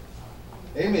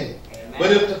 Amen. Amen.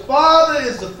 But if the father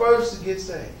is the first to get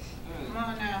saved, Come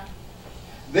on now.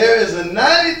 there is a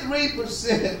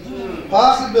 93%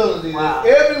 possibility that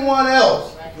everyone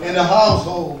else in the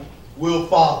household will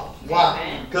follow.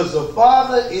 Why? Because the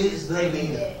father is the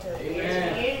leader.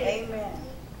 Amen. Amen.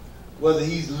 Whether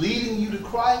he's leading you to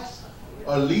Christ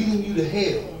or leading you to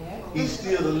hell, he's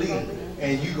still the leader,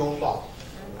 and you're going to follow.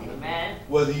 Amen.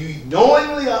 Whether you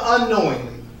knowingly or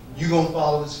unknowingly, you're going to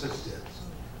follow his footsteps.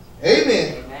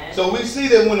 Amen. Amen. So we see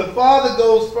that when the father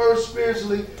goes first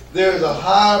spiritually, there is a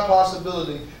higher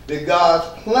possibility that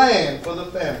God's plan for the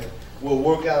family will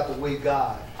work out the way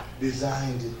God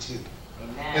designed it to.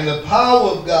 Amen. And the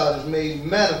power of God is made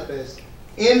manifest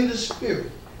in the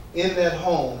spirit in that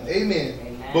home. Amen.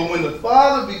 Amen. But when the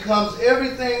father becomes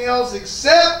everything else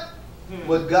except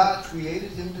what God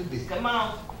created him to be, Come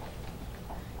on.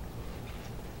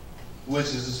 which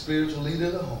is the spiritual leader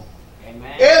of the home,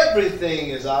 Amen. everything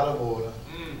is out of order.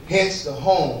 Hence the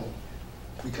home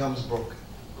becomes broken.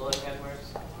 Lord have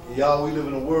mercy. Y'all, we live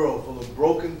in a world full of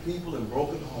broken people and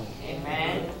broken homes.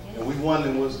 Amen. And we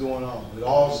wondering what's going on. It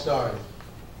all started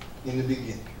in the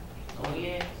beginning. Oh,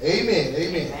 yeah. Amen.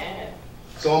 Amen. Amen.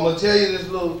 So I'm going to tell you this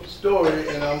little story,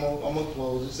 and I'm going to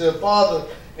close. It said, father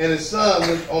and his son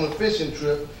went on a fishing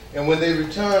trip, and when they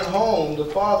returned home, the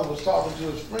father was talking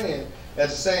to his friend. At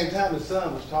the same time, the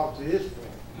son was talking to his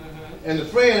friend. And the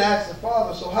friend asked the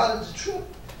father, so how did the trip?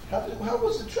 How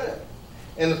was the trip?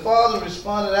 And the father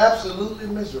responded, absolutely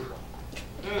miserable.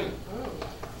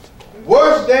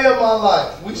 Worst day of my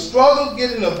life. We struggled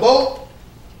getting a boat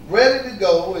ready to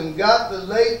go and got to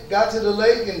the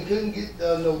lake and couldn't get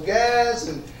no gas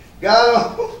and got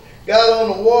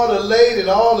on the water late and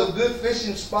all the good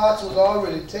fishing spots was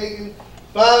already taken.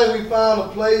 Finally we found a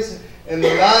place and the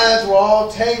lines were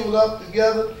all tangled up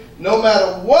together. No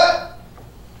matter what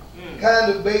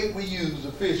kind of bait we used,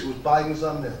 the fish was biting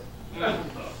something else.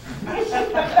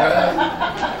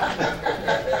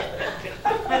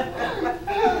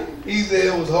 He said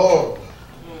it was horrible.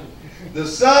 The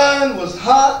sun was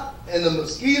hot and the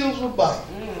mosquitoes were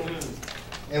biting.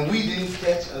 And we didn't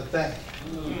catch a thing.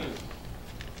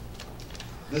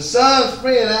 The son's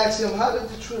friend asked him, how did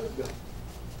the trip go?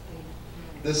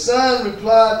 The son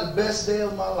replied, the best day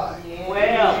of my life.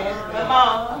 Well, come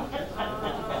on.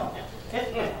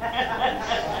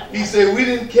 He said, we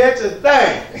didn't catch a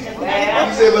thing. He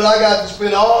said, but I got to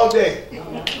spend all day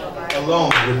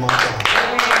alone with my father.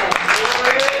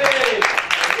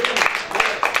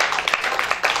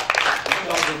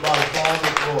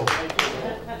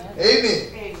 Amen.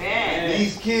 Amen.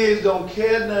 These kids don't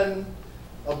care nothing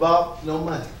about no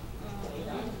money.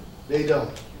 They don't.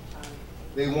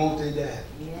 They want their dad.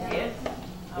 Yes.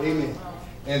 Amen.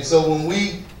 And so when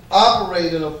we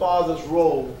operate in a father's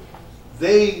role,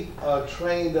 they are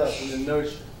trained up in the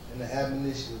nurture and the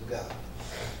admonition of God.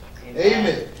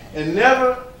 Amen. And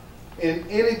never in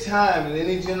any time, in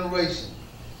any generation,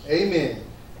 amen,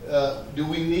 do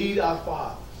we need our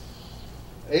fathers.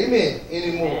 Amen.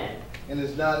 Anymore. Amen. And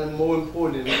it's not more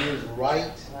important than it is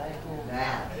right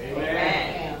now.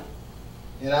 Amen.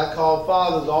 And I call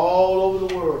fathers all over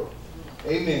the world,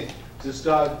 amen, to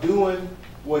start doing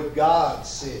what God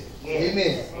said. Yes.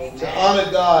 Amen. Amen. To honor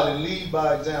God and lead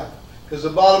by example. Because the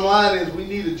bottom line is we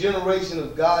need a generation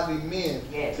of godly men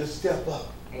to step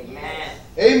up. Amen.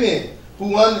 Amen.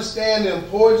 Who understand the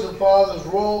importance of father's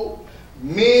role.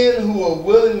 Men who are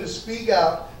willing to speak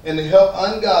out and to help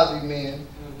ungodly men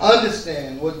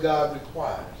understand what God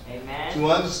requires. Amen.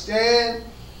 To understand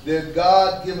their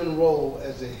God-given role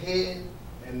as the head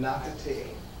and not the tail.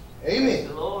 Amen.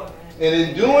 The Lord. And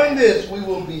in doing this, we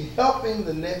will be helping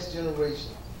the next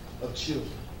generation of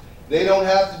children. They don't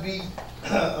have to be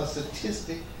a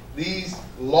statistic. These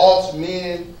lost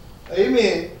men,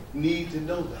 amen, need to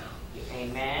know that.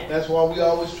 Amen. That's why we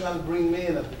always try to bring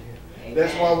men up in here. Amen.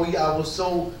 That's why I was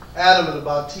so adamant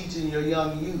about teaching your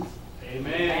young youth.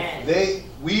 Amen.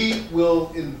 We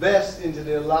will invest into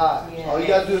their lives. Yeah. All you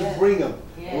got to do is bring them.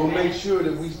 Yeah. We'll make sure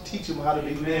that we teach them how to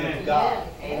be men of God.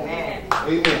 Amen.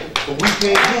 Amen. But we can't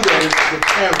do that if the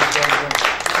parents don't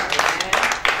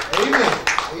bring them.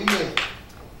 Amen.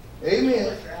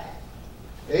 Amen.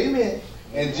 Amen.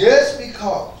 And just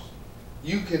because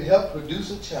you can help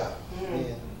produce a child,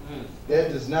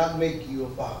 that does not make you a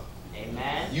father.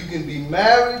 Amen. You can be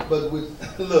married, but with,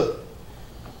 look,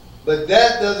 but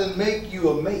that doesn't make you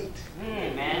a mate.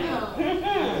 Amen.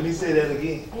 Let me say that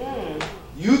again.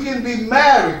 You can be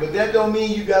married, but that don't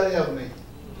mean you got to have a mate.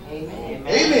 Amen.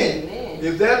 Amen.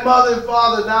 If that mother and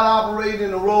father not operating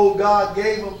in the role God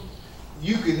gave them,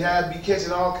 you could be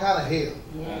catching all kind of hell.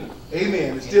 Yeah.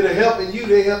 Amen. Instead of helping you,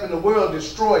 they're helping the world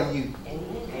destroy you.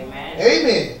 Amen.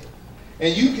 Amen.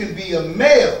 And you can be a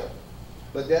male,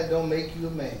 but that don't make you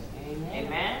a man.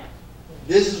 Amen.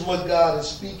 This is what God is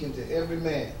speaking to every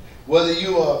man. Whether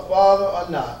you are a father or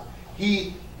not.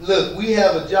 Look, we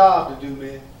have a job to do,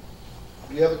 man.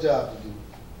 We have a job to do.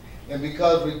 And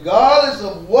because regardless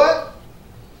of what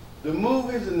the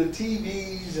movies and the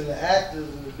TVs and the actors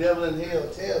and the devil in hell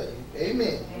tell you,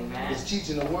 amen, is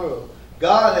teaching the world,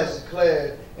 God has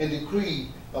declared and decreed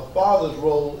a father's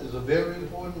role is a very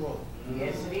important role.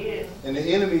 Yes, it is. And the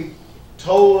enemy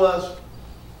told us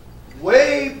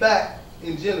way back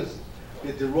in Genesis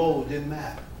that the role didn't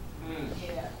matter.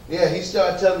 Yeah, he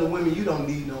started telling the women, you don't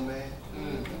need no man.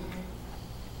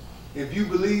 If you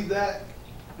believe that,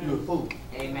 you're a fool.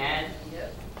 Amen.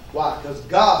 Why? Because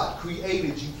God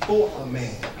created you for a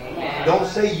man. Amen. Don't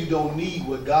say you don't need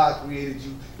what God created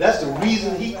you. That's the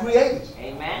reason he created you.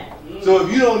 Amen. So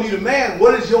if you don't need a man,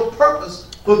 what is your purpose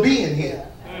for being here?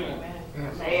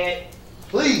 Say it.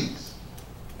 Please.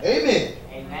 Amen.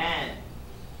 Amen.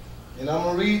 And I'm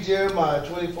going to read Jeremiah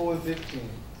 24 and 15.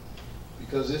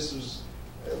 Because this was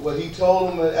what he told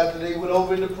them after they went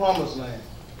over in the promised land.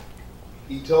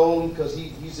 He told them, because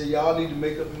he said, y'all need to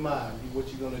make up your mind what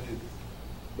you're going to do.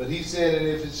 But he said, and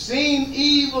if it seem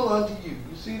evil unto you.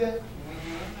 You see that?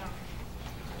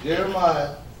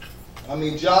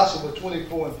 Joshua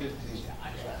 24 and 15.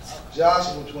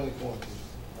 Joshua 24 and 15.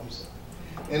 I'm sorry.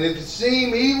 And if it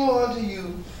seem evil unto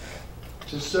you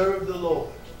to serve the Lord.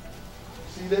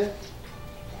 See that?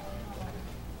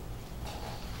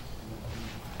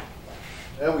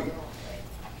 There we go.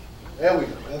 There we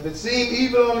go. If it seem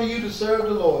evil unto you to serve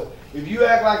the Lord, if you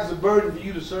act like it's a burden for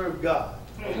you to serve God,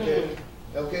 okay?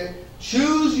 Okay?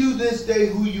 Choose you this day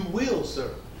who you will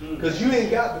serve. Because you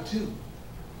ain't got the two.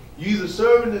 You either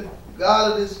serving the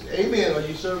God of this, amen, or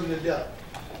you serving the devil.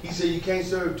 He said you can't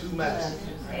serve two masters.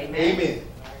 Amen. Amen.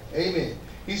 Amen.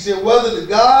 He said whether the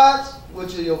gods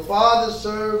which your fathers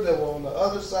served that were on the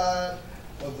other side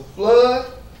of the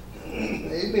flood,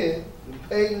 amen, the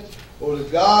pagans, or the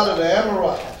God of the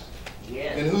Amorites,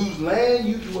 in whose land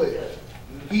you dwell.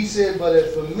 He said, but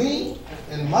as for me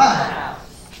and my house,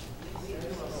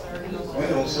 we're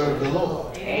going to serve the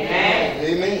Lord. Amen.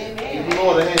 Amen. Give the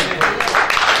Lord a hand.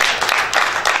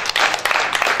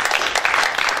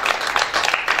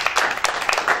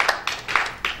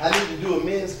 I need to do a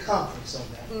men's conference on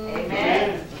that.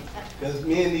 Amen. Because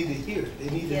men need to hear it. They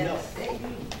need to know.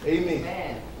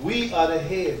 Amen. We are the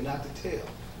head, not the tail.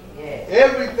 Yes.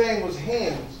 Everything was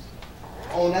hinged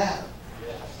on Adam.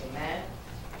 Amen.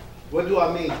 What do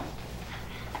I mean?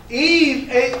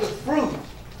 Eve ate the fruit,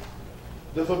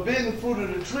 the forbidden fruit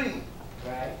of the tree.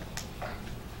 Right.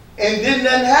 And then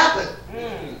nothing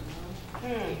happened.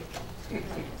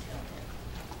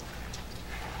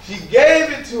 She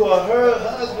gave it to her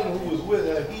husband who was with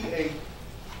her. He ate.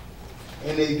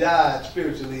 And they died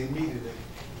spiritually immediately.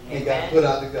 And got put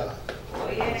out of God.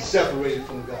 Separated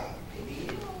from God.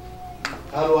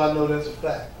 How do I know that's a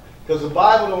fact? Because the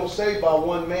Bible don't say by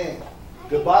one man.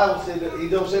 The Bible said that he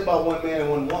don't say by one man and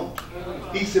one woman.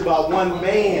 He said by one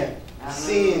man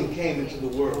sin came into the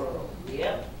world.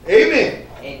 Yep. Amen.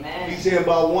 Amen. He said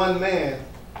by one man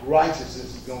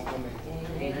righteousness is going to come in.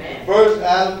 Amen. First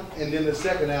Adam and then the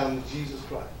second Adam is Jesus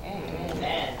Christ.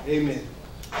 Amen. Amen.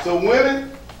 So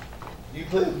women, you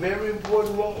play a very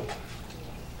important role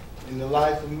in the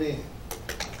life of men.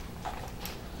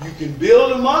 You can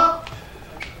build them up.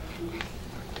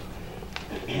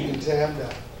 You can tear them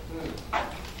down.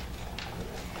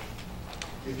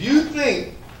 If you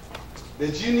think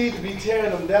that you need to be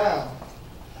tearing them down,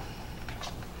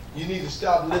 you need to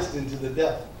stop listening to the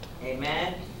devil.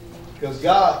 Amen. Because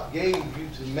God gave you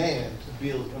to man to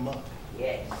build him up.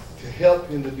 Yes. To help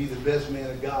him to be the best man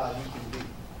of God he can be.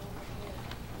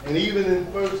 And even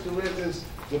in 1 Corinthians,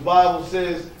 the Bible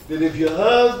says that if your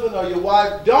husband or your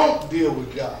wife don't deal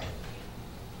with God,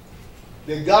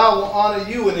 that God will honor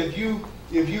you. And if you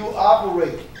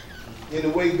operate in the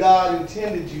way God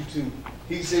intended you to,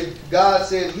 he said, God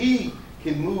said he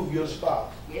can move your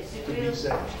spouse to be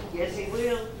saved. Yes, he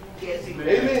will. Yes, he will.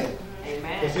 Amen.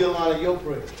 Amen. Because he'll honor your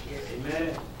prayer. Yes,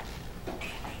 amen.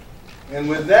 And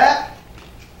with that,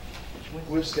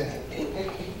 we're standing.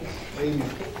 Amen.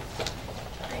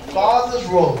 Father's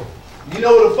role. You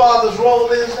know what a father's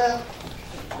role is now?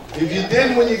 If you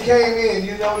didn't when you came in,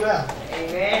 you know now.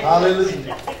 Amen.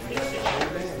 Hallelujah.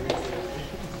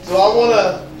 So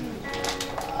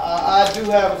I do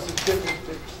have a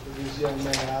certificate for this young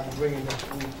man. I'll bring him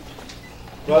next week.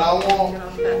 But I want,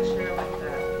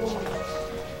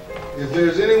 if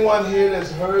there's anyone here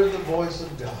that's heard the voice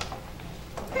of God,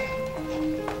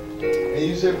 And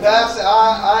you say, Pastor,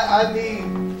 I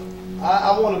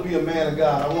want to be a man of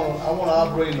God. I want to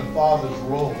operate in the Father's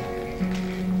role.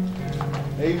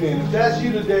 Amen. If that's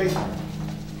you today,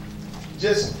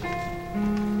 just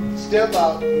step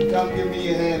out and come give me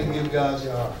your hand and give God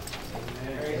your heart.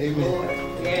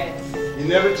 Amen. Yes. You're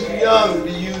never too young to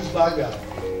be used by God.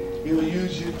 He will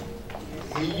use you.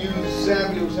 He used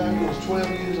Samuel. Samuel was 12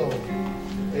 years old.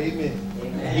 Amen.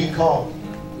 Amen. He called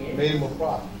him. Yes. Made him a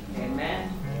prophet. Amen.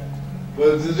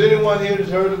 But if there's anyone here that's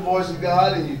heard the voice of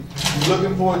God and you're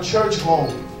looking for a church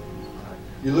home,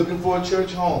 you're looking for a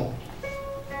church home,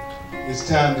 it's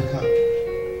time to come.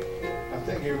 I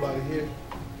think everybody here.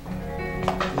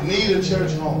 You need a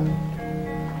church home.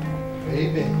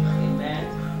 Amen. Amen.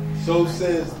 So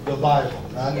says the Bible,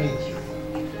 not me.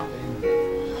 Amen.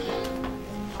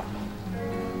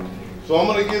 So I'm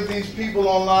going to give these people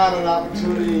online an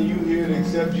opportunity and you here to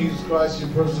accept Jesus Christ as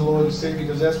your personal Lord and Savior,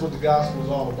 because that's what the gospel is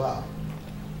all about.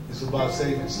 It's about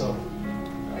saving souls.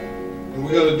 And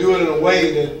we're going to do it in a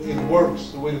way that it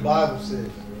works, the way the Bible says.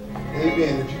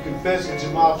 Amen. If you confess with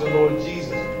your mouth the Lord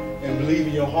Jesus and believe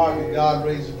in your heart that God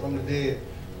raised him from the dead,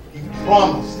 he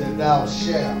promised that thou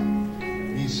shalt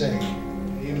be saved.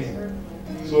 Amen.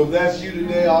 So if that's you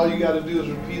today, all you got to do is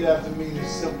repeat after me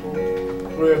this simple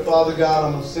prayer. Father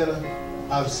God, I'm a sinner.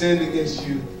 I've sinned against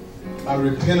you. I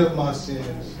repent of my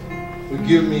sins.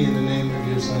 Forgive me in the name of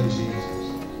your Son, Jesus.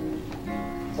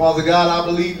 Father God, I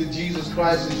believe that Jesus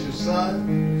Christ is your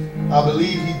Son. I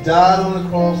believe he died on the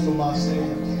cross for my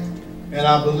sins. And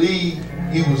I believe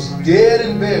he was dead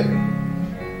and buried.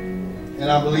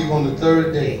 And I believe on the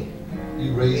third day,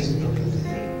 you raised him from the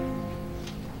dead.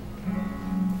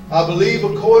 I believe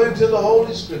according to the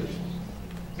Holy Scriptures,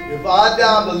 if I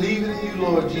die believing in you,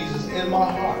 Lord Jesus, in my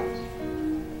heart,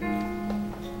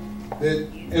 that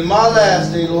in my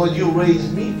last day, Lord, you'll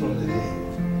raise me from the dead.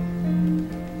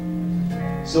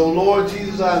 So, Lord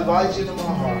Jesus, I invite you into my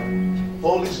heart.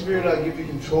 Holy Spirit, I give you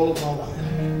control of my life.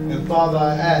 And Father,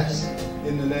 I ask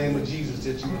in the name of Jesus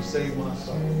that you will save my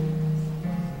soul.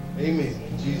 Amen.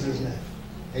 In Jesus' name.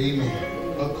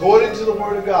 Amen. According to the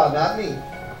word of God, not me.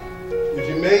 If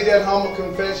you made that humble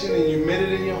confession and you meant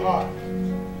it in your heart,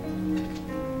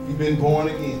 you've been born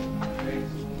again.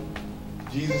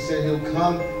 Jesus said he'll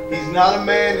come. He's not a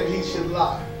man that he should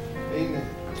lie. Amen.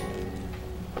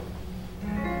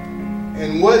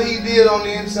 And what he did on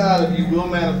the inside of you will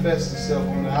manifest itself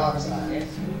on the outside.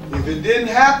 If it didn't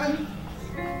happen,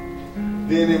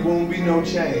 then it won't be no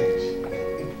change.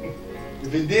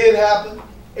 If it did happen,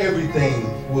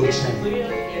 everything will change.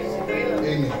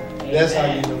 Amen. That's how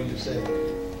you know you're saved.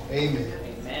 Amen.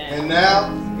 And now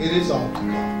it is on.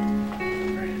 Amen.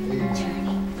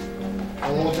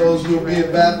 I want those who are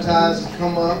being baptized to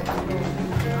come up.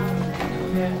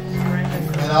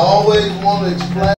 And I always want to explain.